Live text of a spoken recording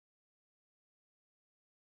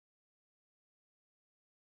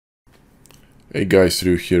Hey guys,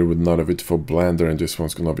 Drew here with another video for Blender, and this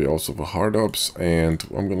one's gonna be also for HardOPS, and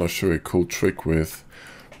I'm gonna show you a cool trick with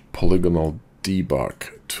polygonal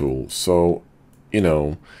debug tool. So,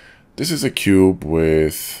 this is a cube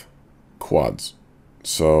with quads,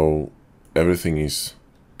 so everything is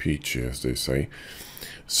peachy, as they say.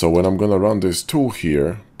 So when I'm gonna run this tool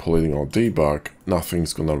here, polygonal debug,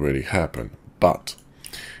 nothing's gonna really happen. But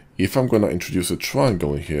if I'm gonna introduce a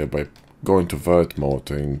triangle in here by going to vert mode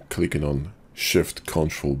and clicking on Shift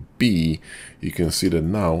Control B, you can see that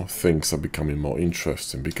now things are becoming more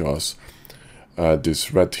interesting, because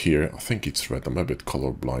this red here, I think it's red, I'm a bit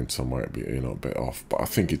colorblind, so I might be a bit off, but I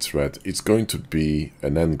think it's red. It's going to be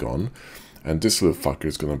an n-gon, and this little fucker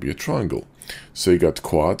is going to be a triangle. So you got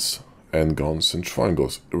quads, n-gons, and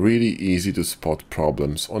triangles. Really easy to spot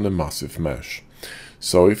problems on a massive mesh.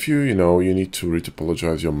 So if you need to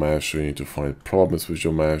retopologize your mesh, or you need to find problems with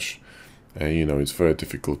your mesh, and it's very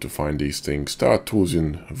difficult to find these things. There are tools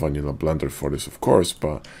in vanilla Blender for this, of course,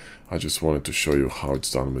 but I just wanted to show you how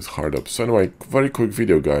it's done with HardOPS. So anyway, very quick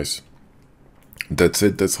video, guys. That's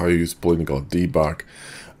it. That's how you use polygonal debug,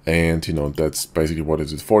 and that's basically what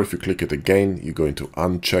it is for. If you click it again, you're going to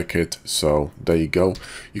uncheck it. So there you go.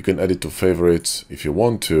 You can add it to favorites if you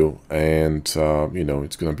want to, and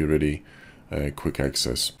it's gonna be really quick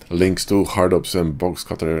access. Links to HardOPS and box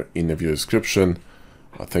cutter in the video description.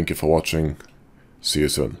 Thank you for watching. See you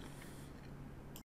soon.